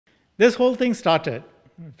This whole thing started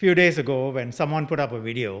a few days ago when someone put up a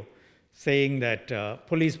video saying that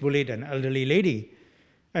police bullied an elderly lady.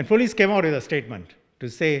 And police came out with a statement to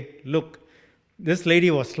say, look, this lady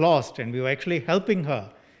was lost and we were actually helping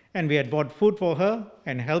her. And we had bought food for her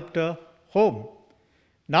and helped her home.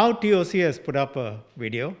 Now TOC has put up a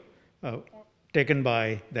video taken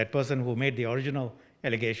by that person who made the original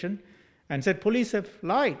allegation and said police have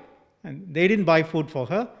lied and they didn't buy food for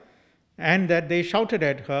her and that they shouted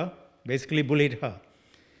at her, basically bullied her.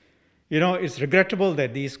 You know, it's regrettable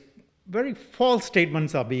that these very false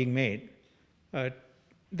statements are being made.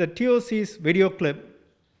 The TOC's video clip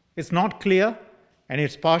is not clear and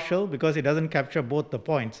it's partial because it doesn't capture both the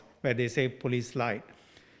points where they say police lied.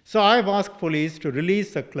 So I've asked police to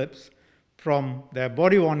release the clips from their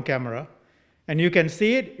body-worn camera, and you can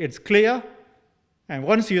see it, it's clear, and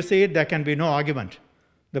once you see it, there can be no argument.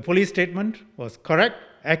 The police statement was correct,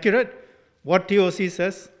 accurate. What TOC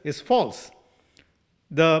says is false.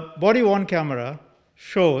 The body-worn camera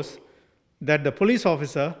shows that the police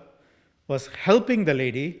officer was helping the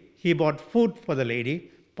lady. He bought food for the lady,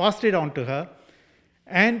 passed it on to her,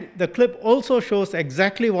 and the clip also shows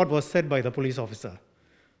exactly what was said by the police officer.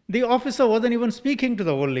 The officer wasn't even speaking to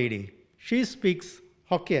the old lady. She speaks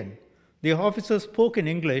Hokkien. The officer spoke in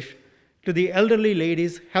English to the elderly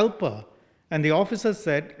lady's helper, and the officer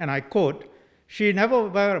said, and I quote, "She never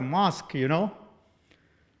wear a mask, you know."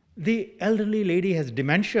 The elderly lady has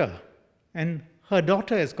dementia, and her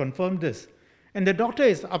daughter has confirmed this. And the daughter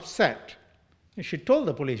is upset. She told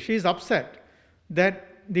the police she's upset that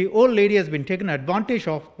the old lady has been taken advantage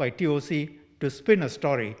of by TOC to spin a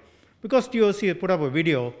story, because TOC had put up a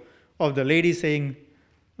video of the lady saying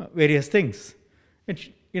various things. And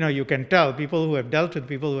you can tell people who have dealt with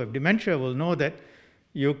people who have dementia will know that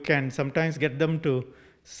you can sometimes get them to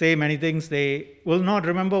say many things. They will not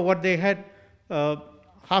remember what they had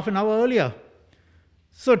half an hour earlier.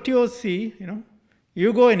 So TOC,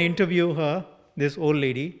 you go and interview her, this old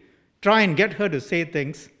lady, try and get her to say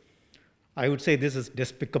things. I would say this is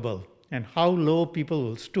despicable, and how low people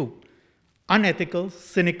will stoop. Unethical,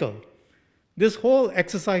 cynical. This whole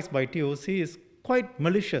exercise by TOC is quite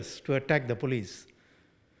malicious to attack the police.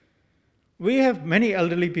 We have many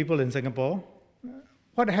elderly people in Singapore.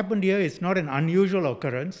 What happened here is not an unusual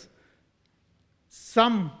occurrence.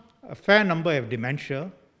 A fair number have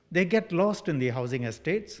dementia. They get lost in the housing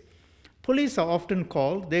estates. Police are often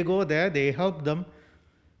called. They go there, they help them.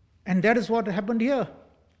 And that is what happened here.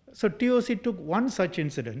 So TOC took one such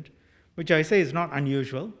incident, which I say is not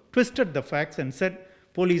unusual, twisted the facts and said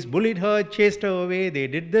police bullied her, chased her away, they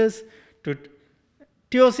did this.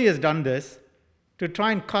 TOC has done this to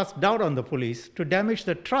try and cast doubt on the police, to damage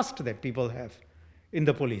the trust that people have in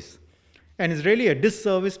the police. And it's really a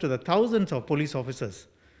disservice to the thousands of police officers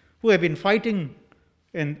who have been fighting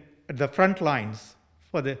at the front lines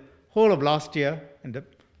for the whole of last year and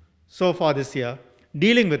so far this year,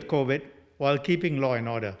 dealing with COVID while keeping law and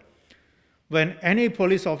order. When any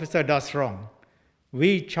police officer does wrong,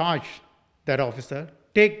 we charge that officer,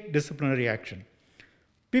 take disciplinary action.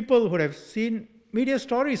 People who have seen media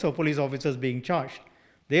stories of police officers being charged,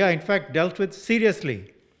 they are in fact dealt with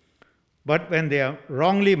seriously. But when they are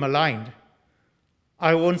wrongly maligned,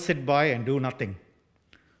 I won't sit by and do nothing.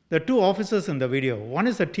 The two officers in the video, one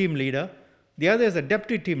is a team leader, the other is a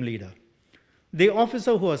deputy team leader. The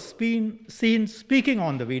officer who was seen speaking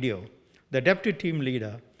on the video, the deputy team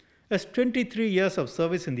leader, has 23 years of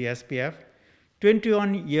service in the SPF,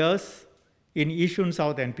 21 years in Yishun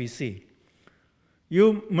South NPC.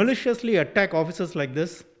 You maliciously attack officers like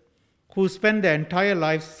this who spend their entire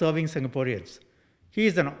lives serving Singaporeans. He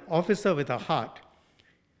is an officer with a heart.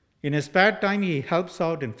 In his spare time, he helps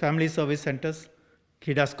out in family service centers.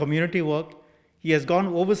 He does community work. He has gone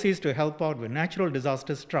overseas to help out when natural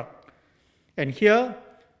disasters struck. And here,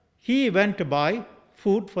 he went to buy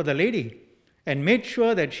food for the lady and made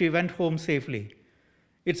sure that she went home safely.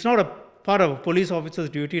 It's not a part of a police officer's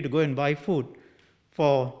duty to go and buy food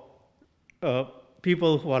for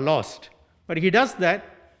people who are lost. But he does that,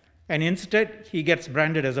 and instead, he gets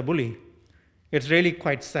branded as a bully. It's really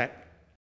quite sad.